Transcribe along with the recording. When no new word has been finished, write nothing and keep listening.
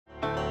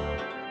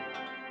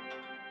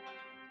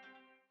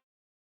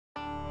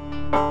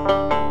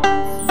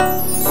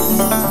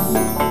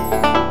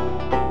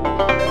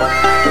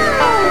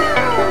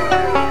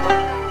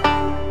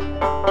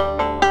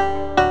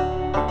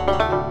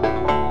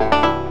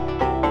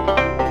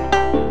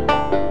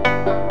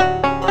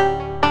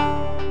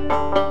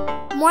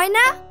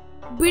ময়না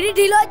বিড়ি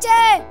ঢিল হচ্ছে।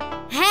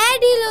 হ্যাঁ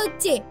ঢিল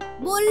হচ্ছে,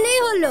 বললেই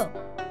হলো।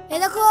 এ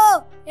দেখো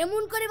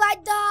এমন করে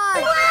বাধ্য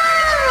হয়।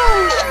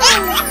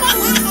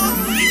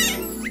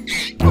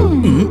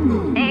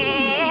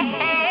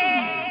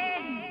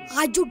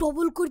 আজও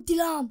ডবল করে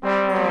দিলাম।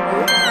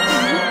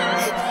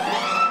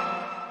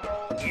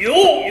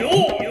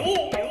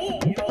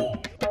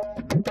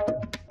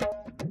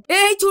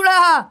 এই চূড়া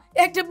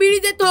একটা বিড়ি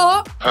দে তো।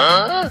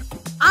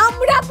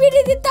 আমরা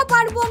বিড়ি দিতে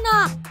পারবো না,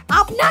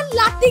 আপনার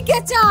লাঠি কে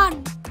চান?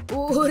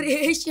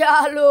 ওরে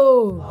শালো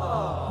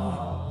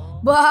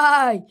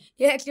ভাই,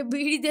 একটা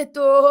বিড়ি দে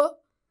তো।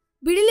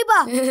 বিড়ি লিবা?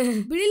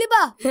 বিড়ি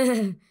লিবা?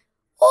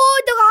 ও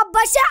দেখো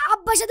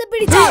আব্বার সাথে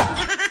বিড়ি চাই।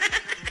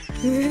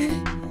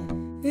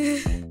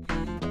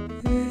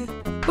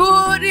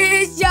 ওরে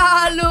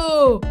শালো,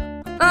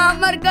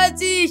 আমার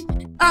কাছিস,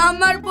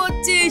 আমার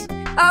পড়ছিস,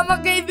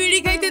 আমাকে এই বিড়ি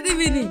খাইতে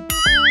দিবি নি?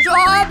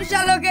 সব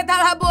শালোকে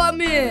তাড়াবো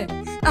আমি,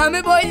 আমি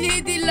বলেই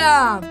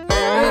দিলাম।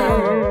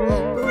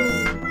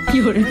 কি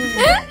করে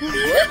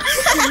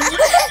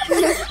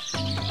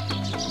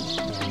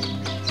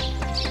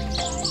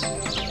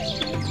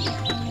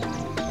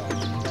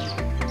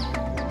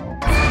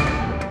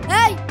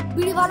এই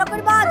বিড়ি ভালো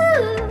করে বাঁধ।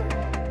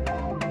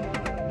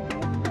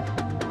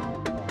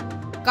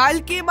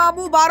 কালকে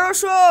মামু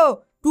 1200,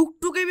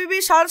 টুকটুকে বিবি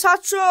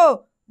 750,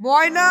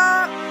 ময়না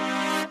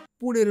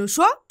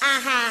 1500।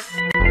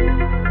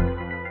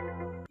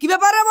 কি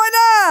ব্যাপার রে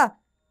ময়না,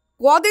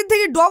 কদিন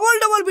থেকে ডবল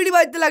ডবল বিড়ি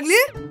বাজতে লাগলি?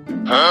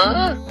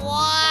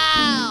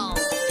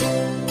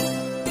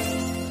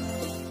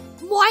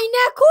 ময়না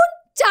এখন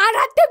 4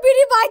 হাতে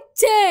বিড়ি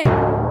বাজছে।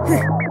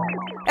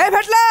 এই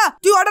ভেটলা,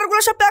 তুই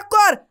অর্ডারগুলো সব প্যাক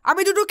কর,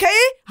 আমি দুটো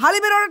খেয়ে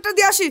হালিমের অর্ডারটা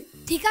দিয়ে আসি।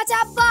 ঠিক আছে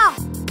আব্বা।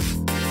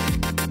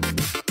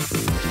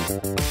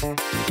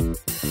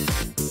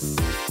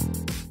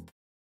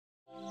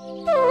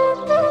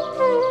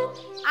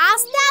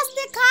 আস্তে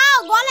আস্তে খাও,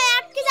 গলায়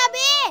আটকে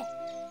যাবে।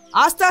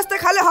 আস্তে আস্তে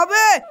খেলে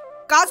হবে,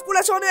 কাজ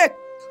পড়েছে অনেক।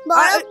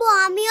 বড়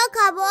আমিও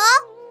খাবো।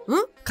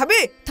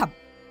 খাবি? থাম।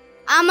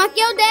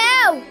 আমাকেও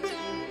দাও।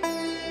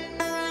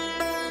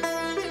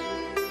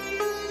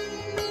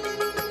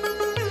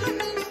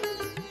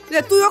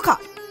 লে তুইও খা।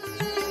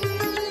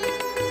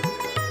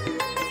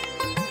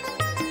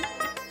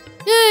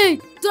 এই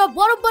তোরা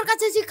বরব্বর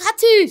কাছে এসে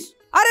খাচ্ছিস?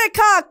 আরে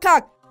খাক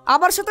খাক,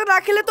 আমার সাথে না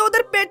খেলে তো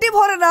ওদের পেটই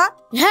ভরে না।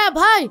 হ্যাঁ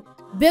ভাই,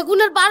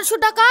 বেগুনের 1200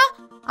 টাকা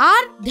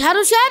আর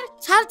ঢেঁড়সের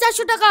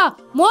 450 টাকা,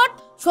 মোট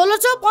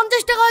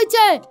 1650 টাকা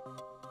হয়েছে।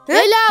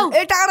 এই লাও,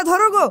 এই টাকাটা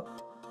ধরো গো।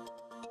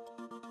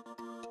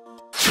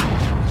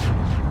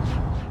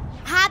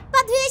 হাত পা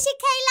ধুয়ে এসে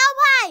খেয়ে লাও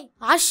ভাই।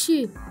 আসি।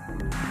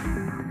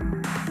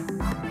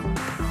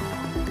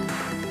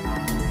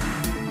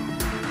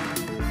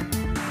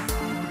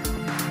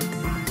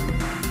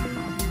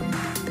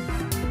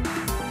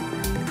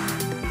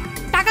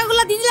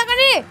 টাকাগুলো দিদি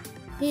লাগানে।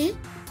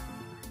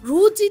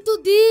 রুচি তো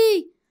দি,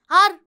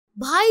 আর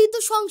ভাই তো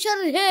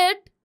সংসারের হেড।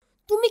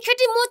 তুমি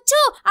খেটি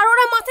মরছো আর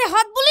ওরা মাথায়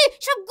হাত বলে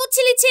সব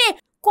গুছিলিছে।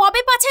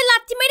 কবে পাছে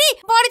লাথি মেরি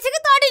বাড়ি থেকে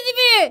তাড়িয়ে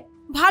দিবে।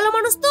 ভালো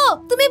মানুষ তো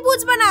তুমি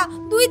বুঝবে না,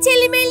 দুই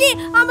ছেলে মেয়ে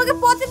আমাকে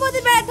পথে পথে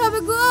বেড়াতে হবে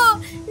গো।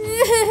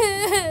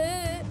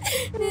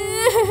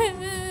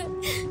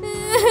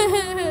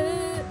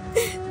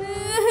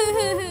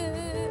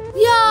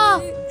 ইয়া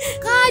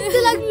কাঁদতে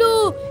লাগলো।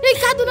 এই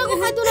কাঁদো না গো,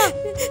 কাঁদো না।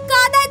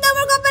 কাঁদাই তো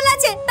আমার কপাল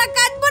আছে, তা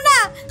কাঁদবো না?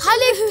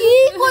 তাহলে কি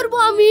করব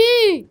আমি?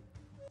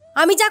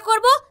 আমি যা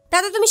করব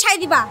তাতে তুমি সাই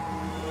দিবা।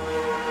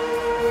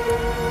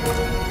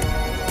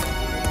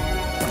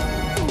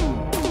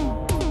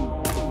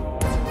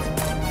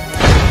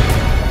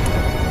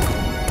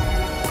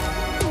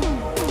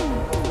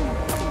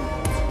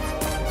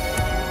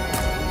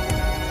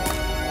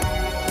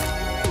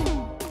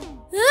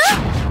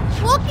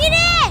 ও কি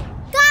রে,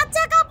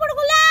 কাঁচা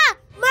কাপড়গুলা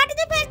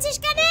মাটিতে ফেলছিস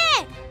কেন?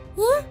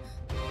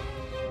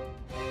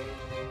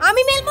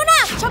 আমি মেলবো না,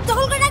 সব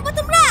দখল করে রাখবো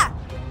তোমরা।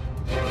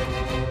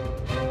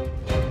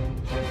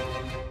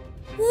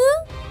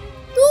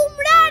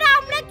 তোমরা আর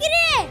আমরা কি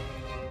রে?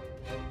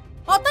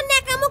 অত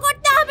ন্যাকামো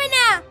করতে হবে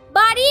না।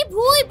 বাড়ি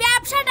ভুই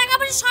ব্যবসা টাকা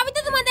পয়সা সবই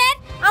তো তোমাদের।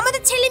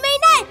 আমাদের ছেলে মেয়ে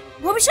নাই,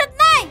 ভবিষ্যৎ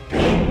নাই।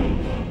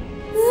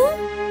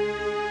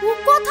 ও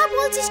কথা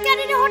বলছিস কেন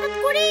রে হঠাৎ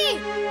করে?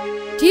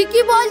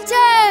 ঠিকই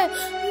বলছে।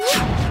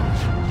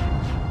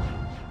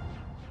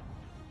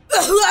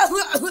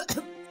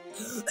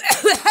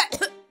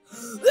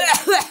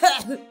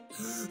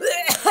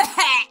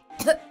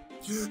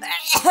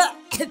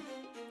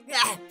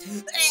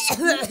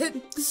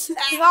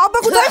 আব্বা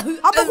কোথায়?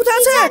 আব্বা কোথায়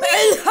আছে?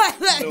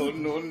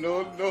 No, no,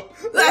 no.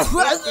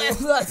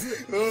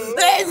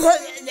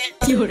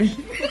 কি হরে?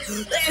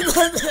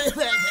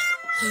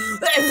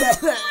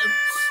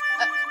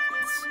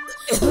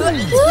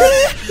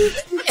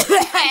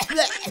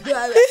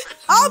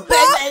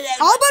 আব্বা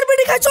আবার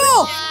বিড়ি খাইছো?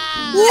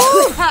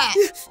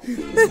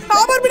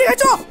 আবার বিড়ি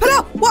খাইছো ফেলো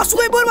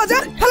অসুখই বল বাজে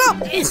ফেলো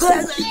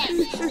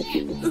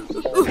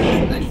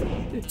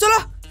চলো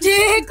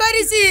ঠিক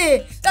করেছি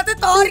তাতে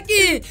তোর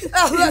কি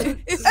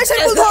এই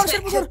শেরপুল ধর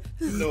শেরপুল ধর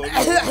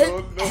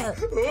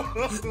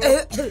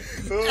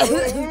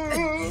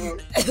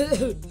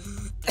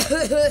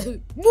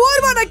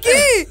মরবা নাকি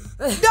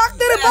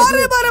ডাক্তার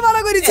বারে বারে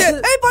মারা করেছে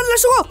এই পারলে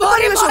শো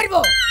পারলে শো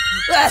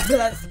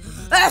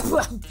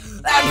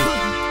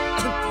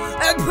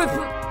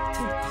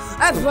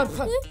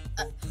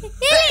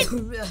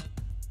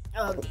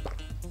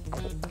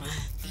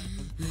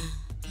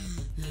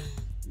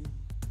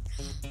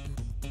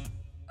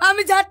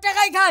আমি 4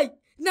 টাকায় খাই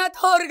না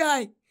তোর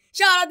খাই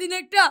সারাদিন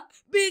একটা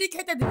বিড়ি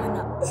খেতে দিবে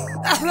না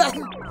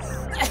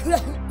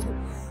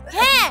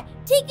হ্যাঁ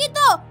ঠিকই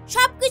তো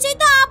সবকিছুই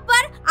তো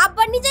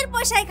আব্বার নিজের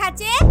পয়সায়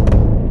খাচ্ছে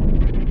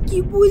কি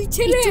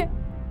বলছিলে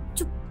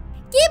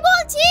কি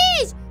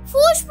বলছিস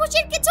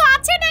ফুসফুসের কিছু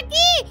আছে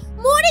নাকি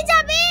মরে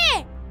যাবে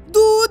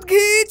দুধ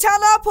ঘি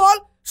ছানা ফল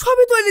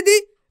সবই তো এনে দি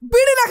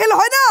বিড়ি না খেলে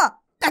হয় না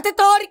তাতে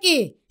তোর কি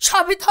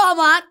সবই তো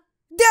আমার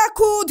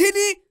দেখো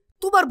ধিনি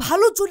তোমার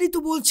ভালো চলি তো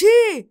বলছি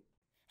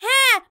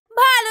হ্যাঁ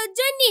ভালোর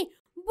জন্য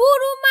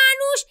বুড়ো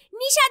মানুষ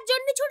নিশার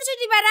জন্য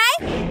ছুটি বেড়ায়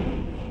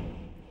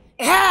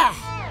হ্যাঁ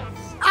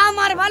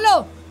আমার ভালো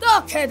তো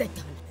খেয়ে দেখতে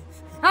হবে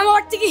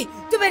আমার থেকে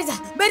তুই বেরিয়ে যা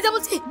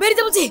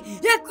বলছি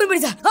এক করে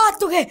বেরিয়ে যা আর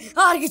তোকে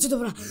আর কিছু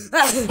দেবো না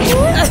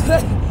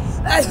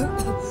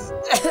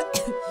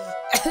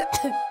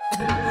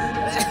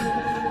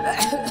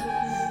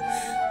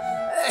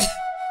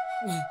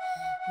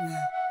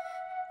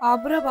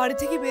আমরা বাড়ি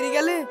থেকে বেরিয়ে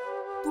গেলে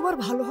তোমার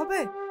ভালো হবে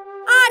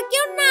আর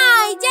কেউ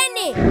নাই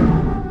জানে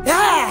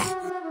হ্যাঁ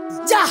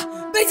যা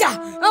বেরিয়ে যা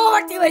আমার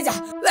বাড়ি থেকে বেরিয়ে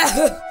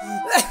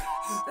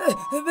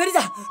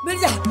যা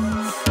বেরিয়ে যা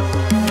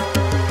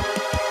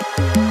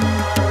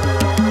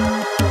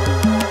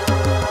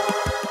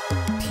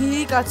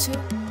ঠিক আছে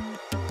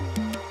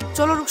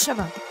চলো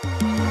রুকসানা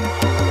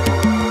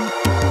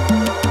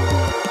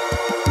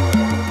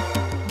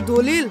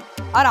দলিল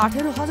আর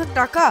 18,000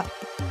 টাকা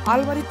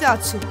আলমারিতে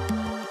আছে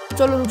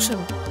চলো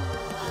রুকসানা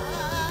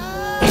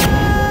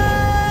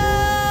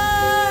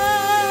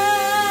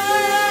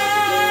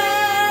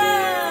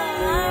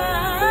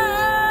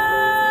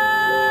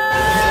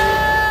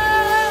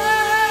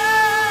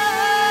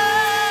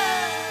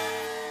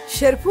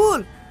শেরফুল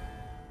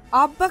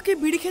আব্বাকে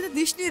বিড়ি খেতে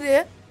দিসনি রে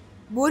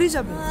মরি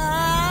যাবে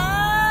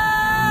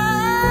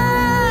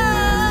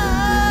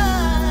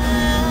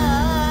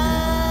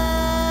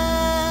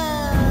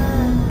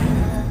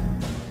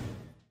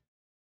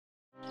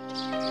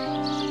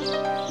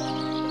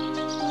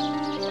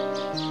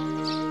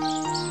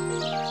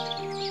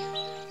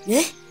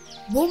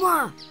বৌমা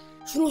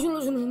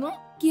শুনো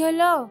কি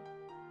হলো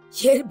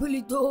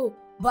শেরফুলি তো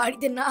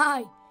বাড়িতে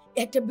নাই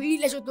একটা বিড়ি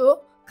লেসো তো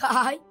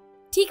খাই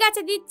ঠিক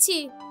আছে দিচ্ছি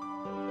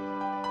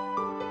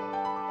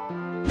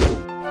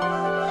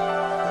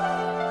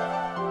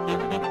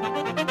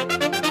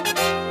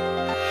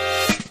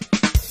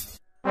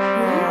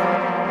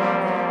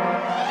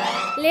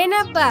লেন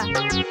আব্বা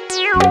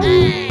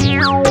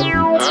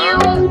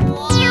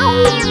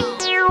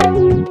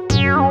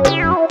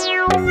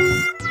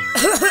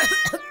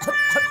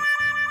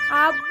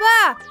আব্বা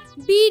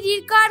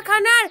বিড়ির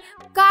কারখানার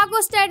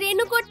কাগজটা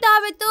রেনু করতে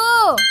হবে তো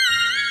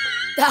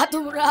তা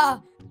তোমরা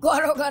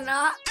করো না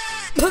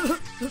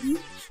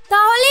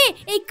তাহলে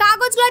এই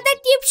কাগজগুলোতে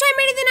টিপসই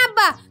মেরে দিন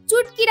আব্বা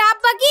চুটকির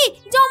আব্বা কি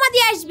জমা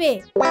দিয়ে আসবে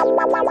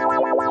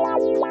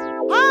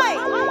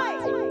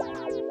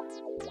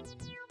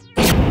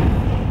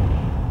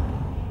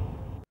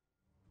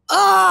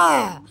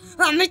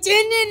আমি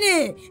চিনিনি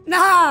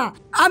না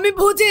আমি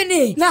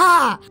বুঝিনি না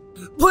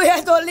ভুয়া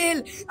দলিল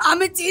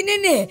আমি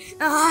চিনিনি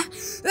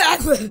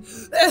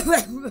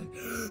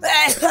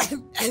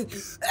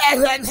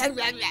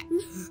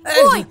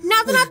কই না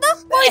তো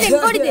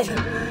করে দে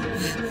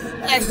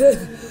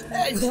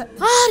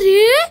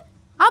আরে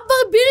আব্বা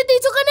বিড়ি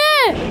দিছো কেন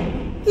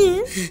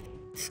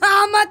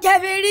আমাকে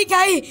বেড়ি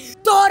খাই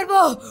তোর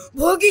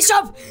ভোগী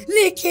সব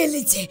লিখে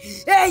লিছে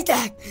এই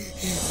দেখ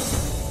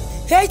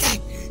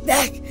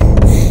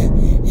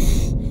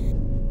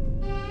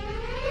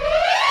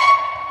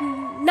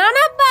না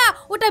আব্বা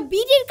ওটা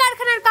বিড়ির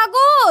কারখানার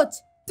কাগজ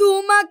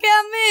তোমাকে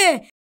আমি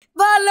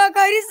ভালো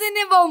করে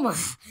চিনি বৌমা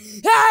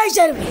এই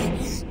শেরফুলি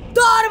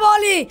তোর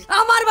বলি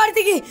আমার বাড়ি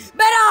থেকে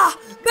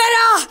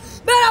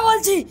বেরা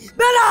বলছি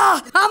বেরা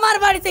আমার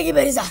বাড়ি থেকে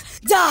বেরিয়ে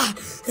যা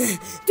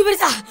তুই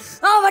বেরিয়ে যা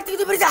আমার বাড়ি থেকে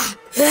তুই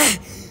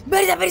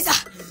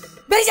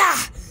বেরিয়ে যা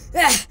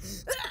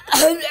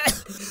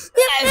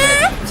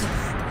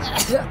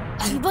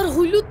এবার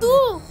হইল তো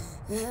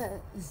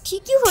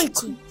ঠিকই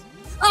বলছি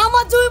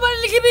আমার জমি বাড়ি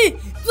লিখবি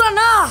তোরা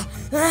না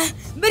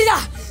বেরিয়ে যা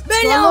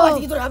আমার বাড়ি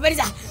থেকে তোরা বেরিয়ে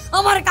যা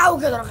আমার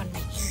কাউকে দরকার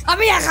নাই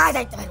আমি একা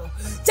যাইতে পারবো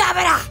যা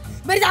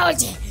বেরিয়ে যা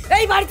বলছে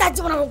এই বাড়িতে আর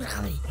জীবন মুখটা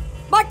খাবি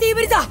বাড়ি থেকে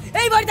বেরিয়ে যা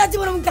এই বাড়িতে আর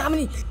জীবন মুখটা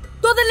খাবি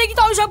তোদের লেগে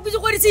তো আমি সবকিছু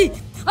করেছি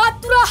আর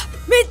তোরা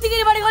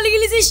মিথ্যিকের বাড়ি খালি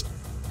গেলিছিস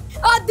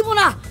আর দিব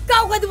না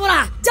কাউকে দিব না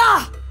যা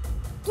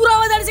তোরা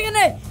আমার দাঁড়িয়ে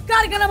সেখানে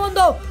কারখানা বন্ধ।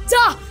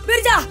 যা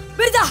বেরিয়ে যা,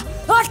 বেরিয়ে যা,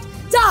 হট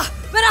যা,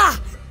 বেরা।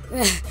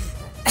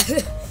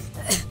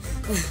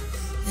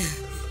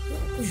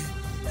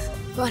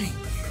 পানি।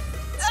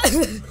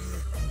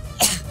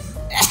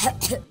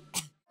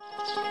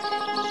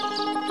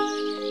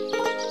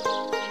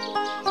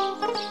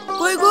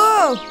 কই গো?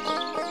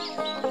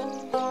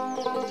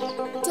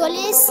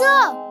 চলে এসো।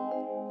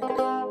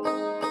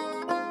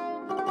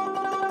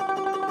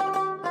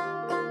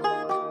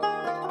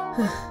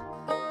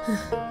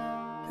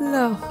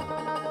 লাও।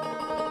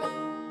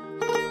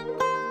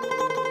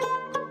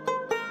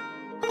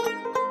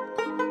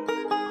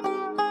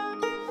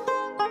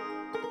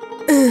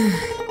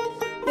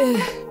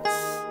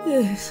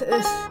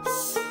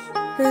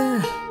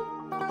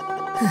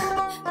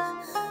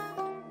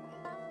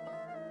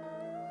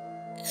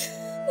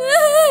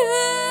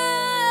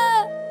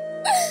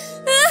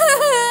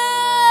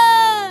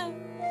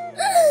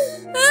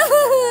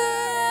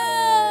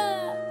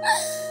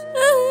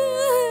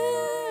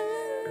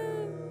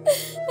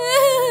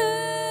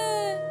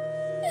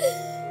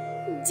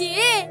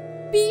 যে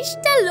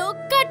 20টা লোক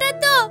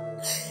কাটাতো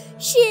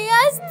সে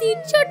আজ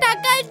 300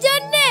 টাকার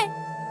জন্য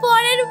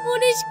পরের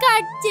মুনিশ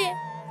কাটছে।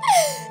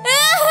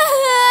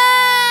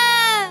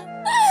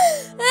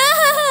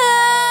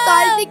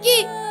 কাল থেকে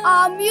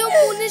আমিও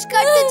মুনিশ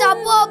কাটতে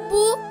যাবো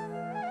আব্বু।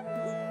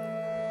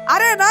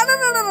 আরে না না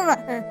না না না,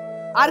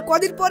 আর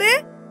কদিন পরে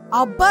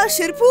আব্বা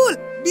শেরফুল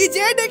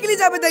নিজে ডেকলি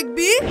যাবে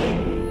দেখবি।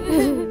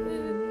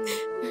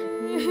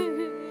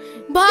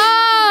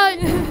 ভাই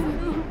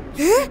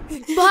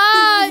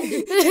ভাই,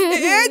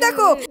 এই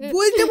দেখো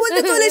বলতে বলতে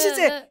চলে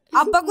এসেছে।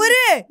 আব্বা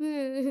করে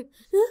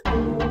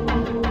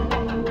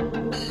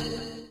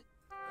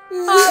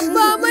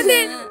আব্বা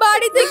আমাদের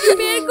বাড়ি থেকে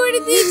বের করে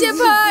দিয়েছে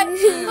ভাই।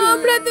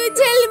 আমরা তো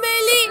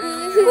ছেলেমেয়ে,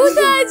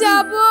 কোথায়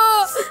যাব?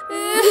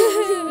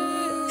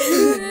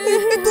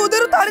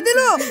 তোদেরও তাড়ি দিল?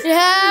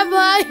 হ্যাঁ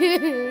ভাই।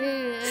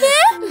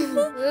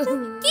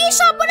 কি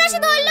সর্বনাশে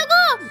ধরলো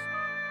গো।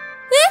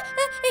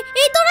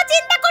 এই তোরা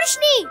চিন্তা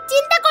করিসনি,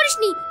 চিন্তা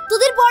করিসনি।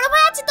 তোদের বড়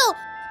ভাই আছে তো,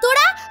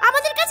 তোরা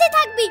আমাদের কাছেই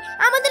থাকবি,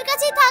 আমাদের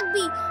কাছেই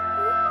থাকবি।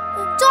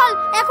 চল,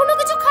 এখনো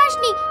কিছু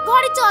খাসনি,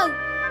 ঘরে চল।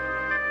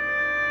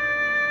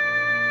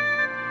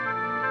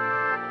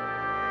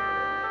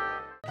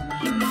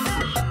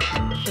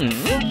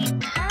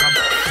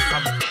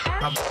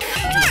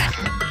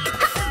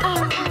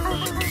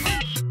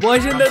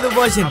 বসেন দাদু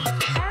বসেন,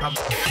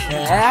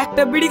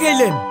 একটা বিড়ি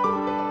খাইলেন?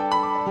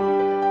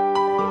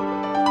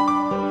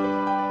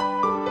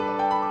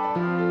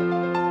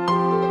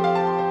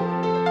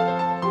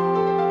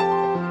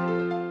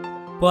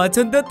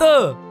 পছন্দ তো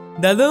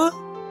দাদু?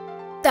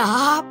 তা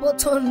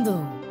পছন্দ।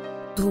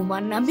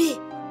 তোমার নামে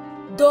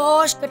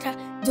 10 কাঠা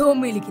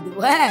জমি লিখে দেবো।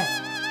 হ্যাঁ,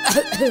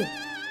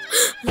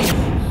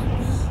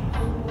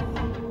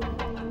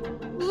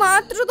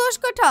 মাত্র 10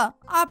 কাঠা?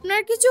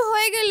 আপনার কিছু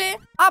হয়ে গেলে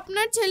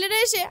আপনার ছেলেরা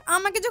এসে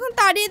আমাকে যখন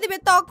তাড়িয়ে দেবে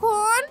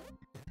তখন?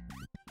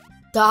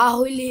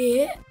 তাহলে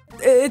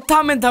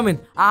থামেন থামেন,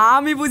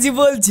 আমি বুঝি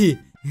বলছি।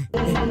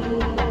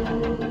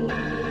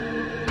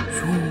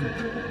 শুন,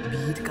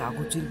 বিয়ের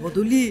কাগজের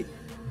বদলে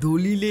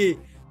দলিলে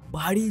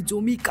বাড়ি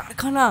জমি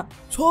কারখানা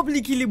সব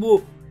লিখে নিব,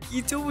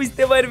 কিছু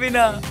বুঝতে পারবে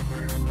না।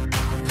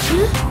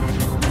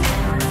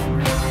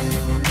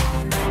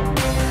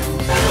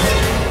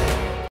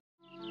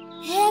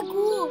 হ্যাঁ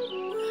গো,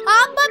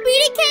 আব্বা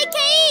বিড়ি খেয়ে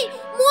খেয়ে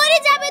মরে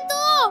যাবে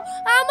তো,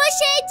 আমার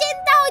সেই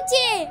চিন্তা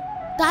হচ্ছে।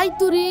 তাই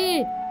তো রে,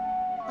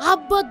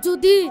 আব্বা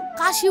যদি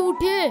কাশি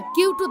উঠে,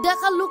 কেউ তো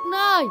দেখার লোক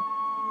নাই।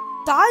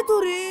 তাই তো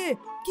রে,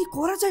 কি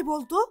করা যায়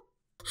বলতো?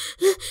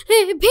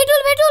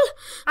 ভেটুল ভেটুল,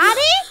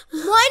 আরে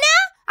ময়না,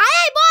 আয়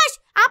আয় বস,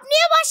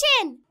 আপনিও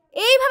বসেন।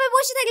 এইভাবে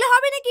বসে থাকলে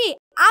হবে নাকি?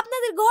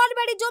 আপনাদের ঘর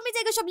বাড়ি জমি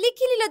জায়গা সব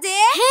লিখে নিল যে।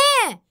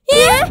 হ্যাঁ।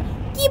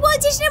 কি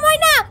বলছিস রে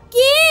ময়না?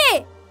 কে?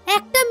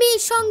 একটা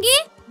মেয়ের সঙ্গে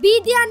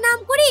বিয়ে দেওয়ার নাম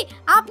করে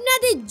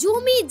আপনাদের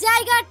জমি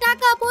জায়গা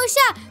টাকা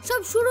পয়সা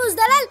সব সুরজ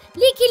দালাল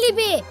লিখে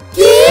নিবে।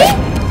 কি?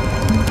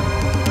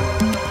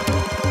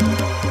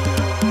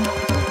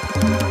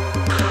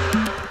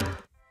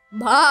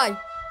 ভাই,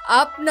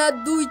 আপনার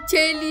 2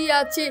 ছেলে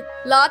আছে,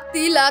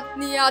 লাতি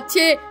লাতনি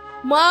আছে,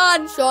 মান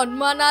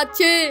সম্মান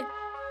আছে।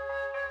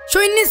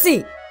 শুনছি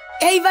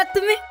এইবার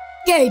তুমি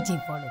কেটে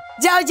পড়ো।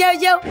 যাও যাও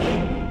যাও,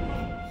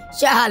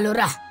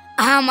 শালোরা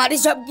আমারই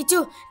সব কিছু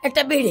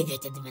একটা বেড়ে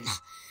খেতে দেবে না।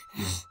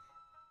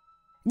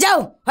 যাও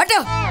হটো।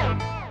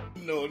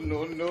 No, no,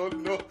 no,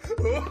 no.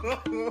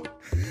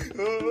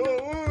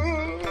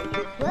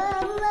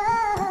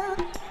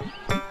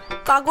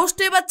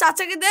 কাগজটা এবার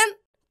চাচাকে দেন,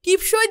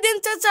 টিপসই দেন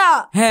চাচা।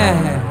 হ্যাঁ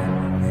হ্যাঁ,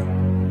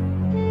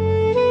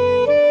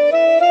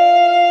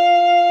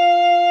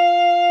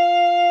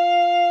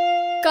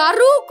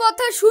 কারো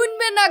কথা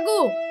শুনবে না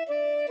গো,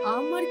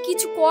 আমার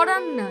কিছু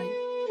করার নাই।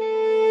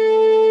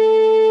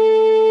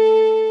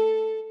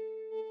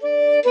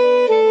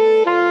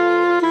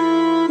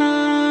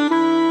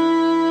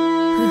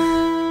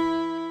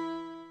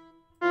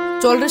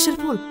 চল রে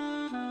শেরফুল,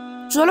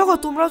 চলো গো,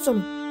 তোমরাও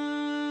চলো।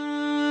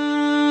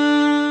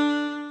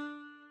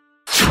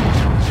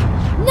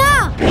 না,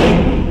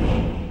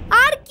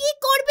 আর কি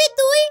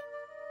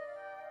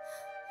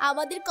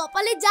আমাদের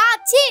কপালে যা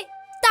আছে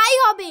তাই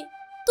হবে।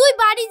 তুই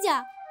বাড়ি যা।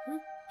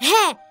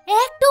 হ্যাঁ,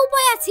 একটা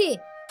উপায় আছে।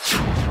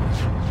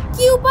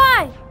 কি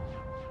উপায়?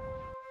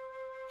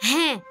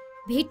 হ্যাঁ,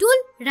 ভেটুল,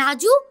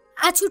 রাজু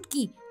আর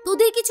ছুটকি,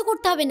 তোদের কিছু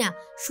করতে হবে না,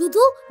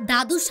 শুধু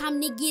দাদুর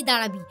সামনে গিয়ে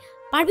দাঁড়াবি।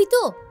 পারবি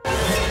তো?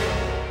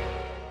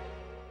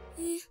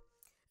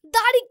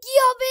 দাঁড়ি কি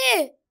হবে?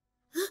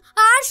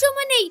 আর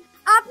সময় নেই,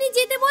 আপনি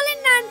যেতে বলেন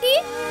না আন্টি।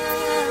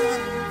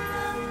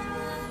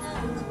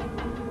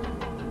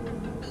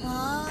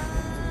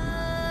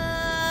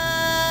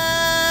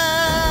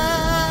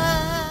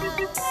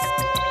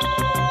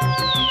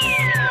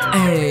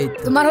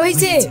 তোমার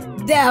হয়েছে?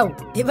 দাও,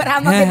 এবার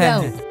আমাকে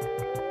দাও।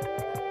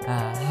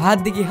 হাত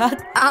দেখি, হাত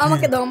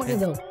আমাকে দাও, আমাকে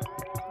দাও।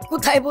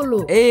 কোথায় বললো?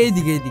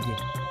 এইদিকে, এইদিকে।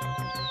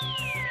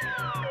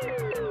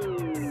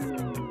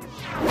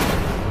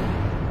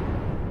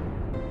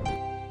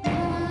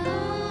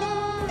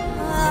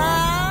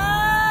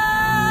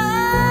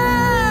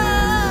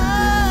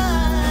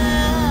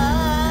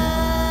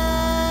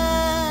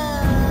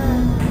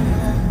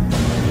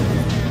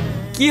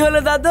 কি হলো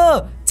দাদু,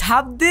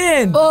 ছাপ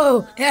দেন। ও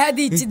হ্যাঁ,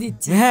 দিচ্ছি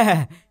দিচ্ছি। হ্যাঁ,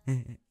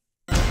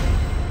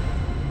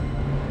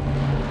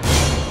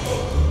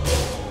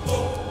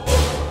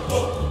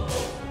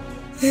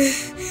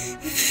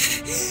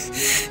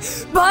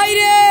 ভাই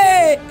রে,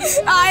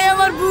 আয়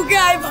আমার বুকে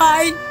আয়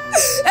ভাই।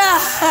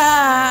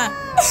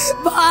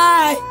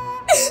 ভাই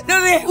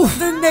তুমি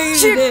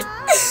দেখি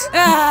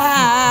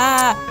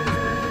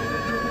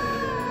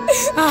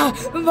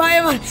ভাই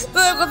আমার,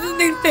 তোর কতদিন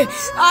দেখতে।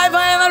 আয়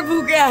ভাই আমার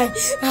বুকে আয়।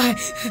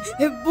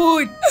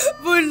 বুন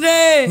বুন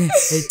রে,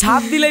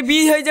 ছাপ দিলে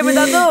বিয়ে হয়ে যাবে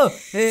দাদু।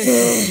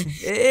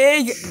 এই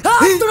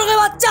তোকে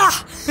বাচ্চা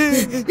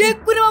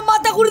এক্ষুনি আমার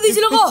মাথা ঘুরে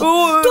দিয়েছিল গো।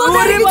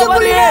 ওরে বাবা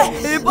রে,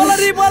 বলা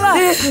রে বলা।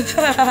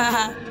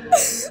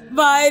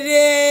 ভাই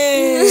রে,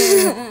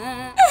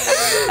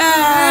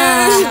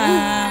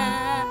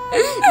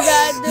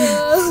 দাদু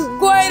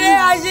কই রে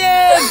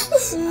আসেন,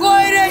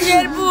 কই রে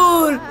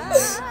শেরপুর,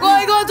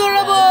 কই গো তোর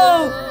বউ,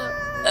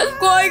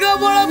 কই গো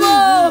বড়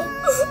বউ,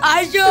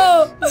 আসো।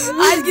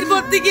 আজকের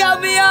পর থেকে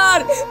আমি আর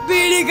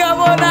বিড়ি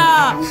খাবো না।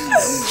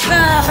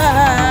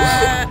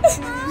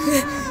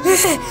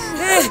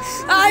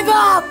 আয়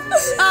বাপ,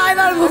 আয়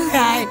আমার মুখে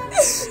আয়।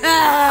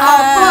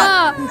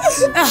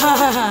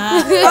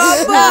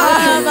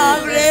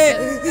 বাপ রে,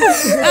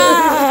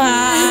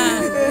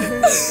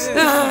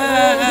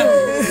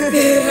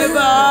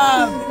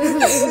 বাপ,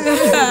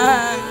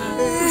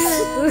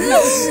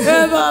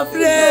 বাপ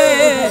রে,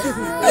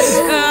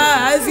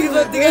 আজকের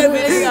পর থেকে আর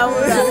বিড়ি খাবো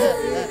না।